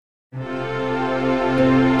You're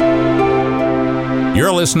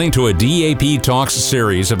listening to a DAP Talks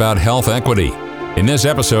series about health equity. In this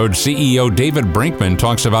episode, CEO David Brinkman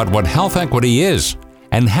talks about what health equity is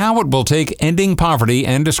and how it will take ending poverty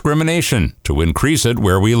and discrimination to increase it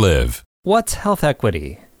where we live. What's health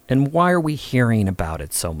equity, and why are we hearing about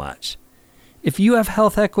it so much? If you have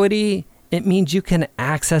health equity, it means you can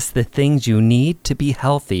access the things you need to be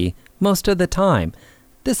healthy most of the time.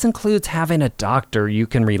 This includes having a doctor you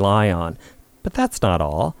can rely on, but that's not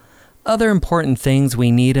all. Other important things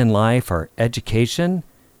we need in life are education,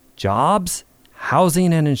 jobs,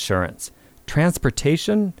 housing and insurance,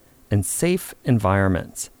 transportation, and safe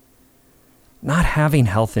environments. Not having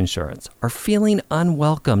health insurance or feeling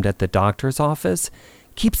unwelcomed at the doctor's office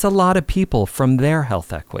keeps a lot of people from their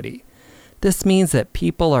health equity. This means that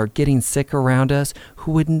people are getting sick around us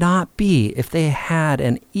who would not be if they had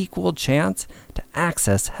an equal chance to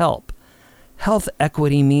access help. Health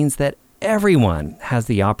equity means that everyone has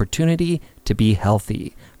the opportunity to be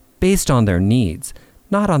healthy based on their needs,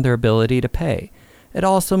 not on their ability to pay. It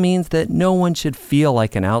also means that no one should feel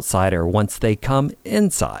like an outsider once they come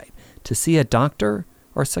inside to see a doctor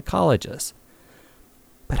or psychologist.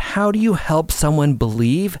 But how do you help someone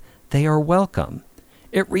believe they are welcome?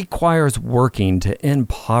 It requires working to end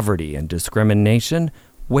poverty and discrimination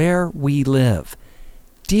where we live.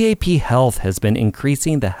 DAP Health has been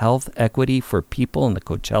increasing the health equity for people in the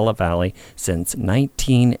Coachella Valley since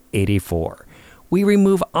 1984. We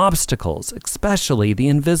remove obstacles, especially the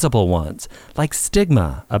invisible ones, like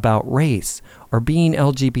stigma about race or being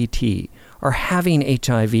LGBT or having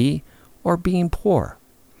HIV or being poor.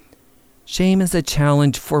 Shame is a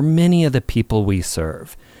challenge for many of the people we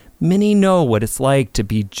serve. Many know what it's like to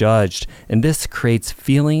be judged, and this creates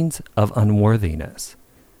feelings of unworthiness.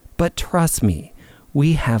 But trust me,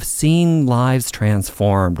 we have seen lives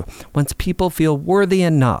transformed once people feel worthy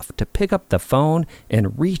enough to pick up the phone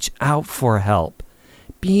and reach out for help.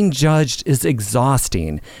 Being judged is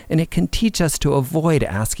exhausting, and it can teach us to avoid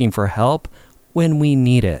asking for help when we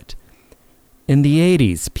need it. In the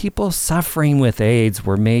 80s, people suffering with AIDS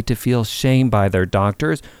were made to feel shame by their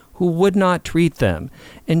doctors who would not treat them,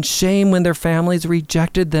 and shame when their families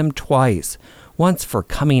rejected them twice, once for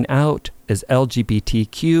coming out as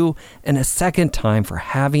LGBTQ and a second time for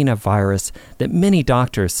having a virus that many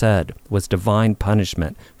doctors said was divine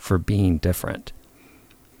punishment for being different.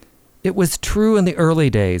 It was true in the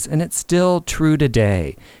early days, and it's still true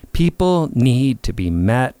today. People need to be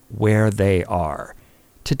met where they are.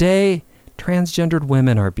 Today, transgendered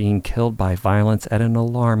women are being killed by violence at an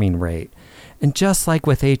alarming rate. And just like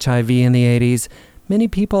with HIV in the 80s, many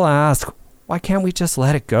people ask, why can't we just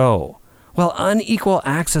let it go? Well, unequal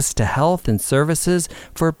access to health and services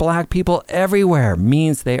for Black people everywhere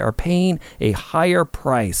means they are paying a higher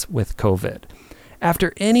price with COVID.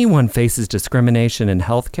 After anyone faces discrimination in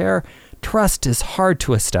healthcare, trust is hard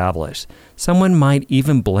to establish. Someone might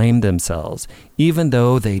even blame themselves, even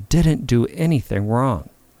though they didn't do anything wrong.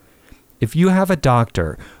 If you have a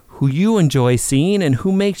doctor who you enjoy seeing and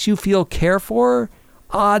who makes you feel cared for,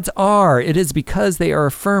 odds are it is because they are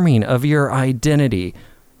affirming of your identity,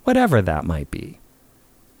 whatever that might be.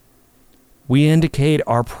 We indicate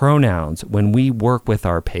our pronouns when we work with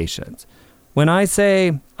our patients. When I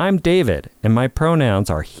say, I'm David, and my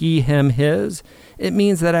pronouns are he, him, his, it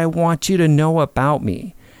means that I want you to know about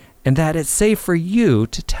me, and that it's safe for you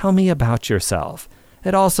to tell me about yourself.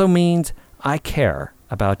 It also means I care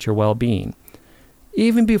about your well-being.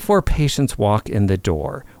 Even before patients walk in the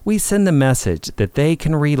door, we send the message that they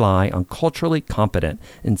can rely on culturally competent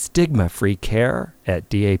and stigma-free care at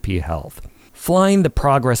DAP Health. Flying the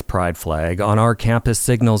Progress Pride flag on our campus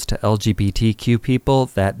signals to LGBTQ people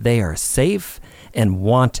that they are safe and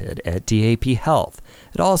wanted at DAP Health.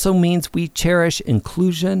 It also means we cherish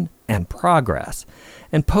inclusion and progress.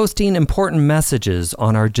 And posting important messages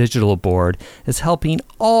on our digital board is helping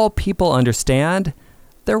all people understand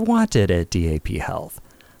they're wanted at DAP Health.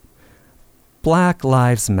 Black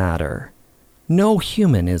Lives Matter. No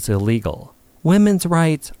human is illegal. Women's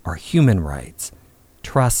rights are human rights.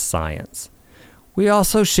 Trust science. We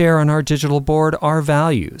also share on our digital board our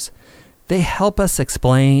values. They help us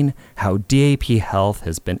explain how DAP Health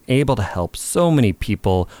has been able to help so many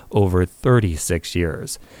people over 36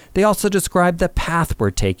 years. They also describe the path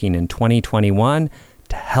we're taking in 2021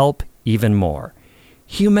 to help even more.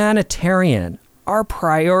 Humanitarian. Our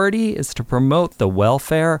priority is to promote the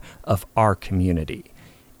welfare of our community.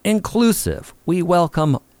 Inclusive. We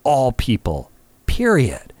welcome all people.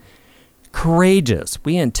 Period. Courageous.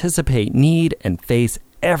 We anticipate need and face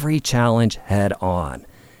every challenge head on.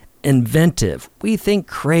 Inventive. We think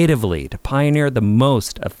creatively to pioneer the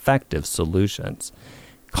most effective solutions.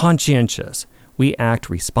 conscientious. We act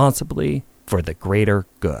responsibly for the greater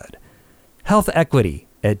good. Health equity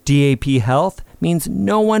at DAP Health means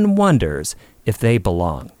no one wonders if they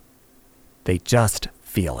belong. They just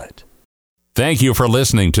feel it. Thank you for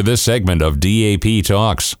listening to this segment of DAP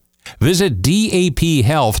Talks. Visit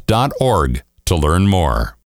daphealth.org to learn more.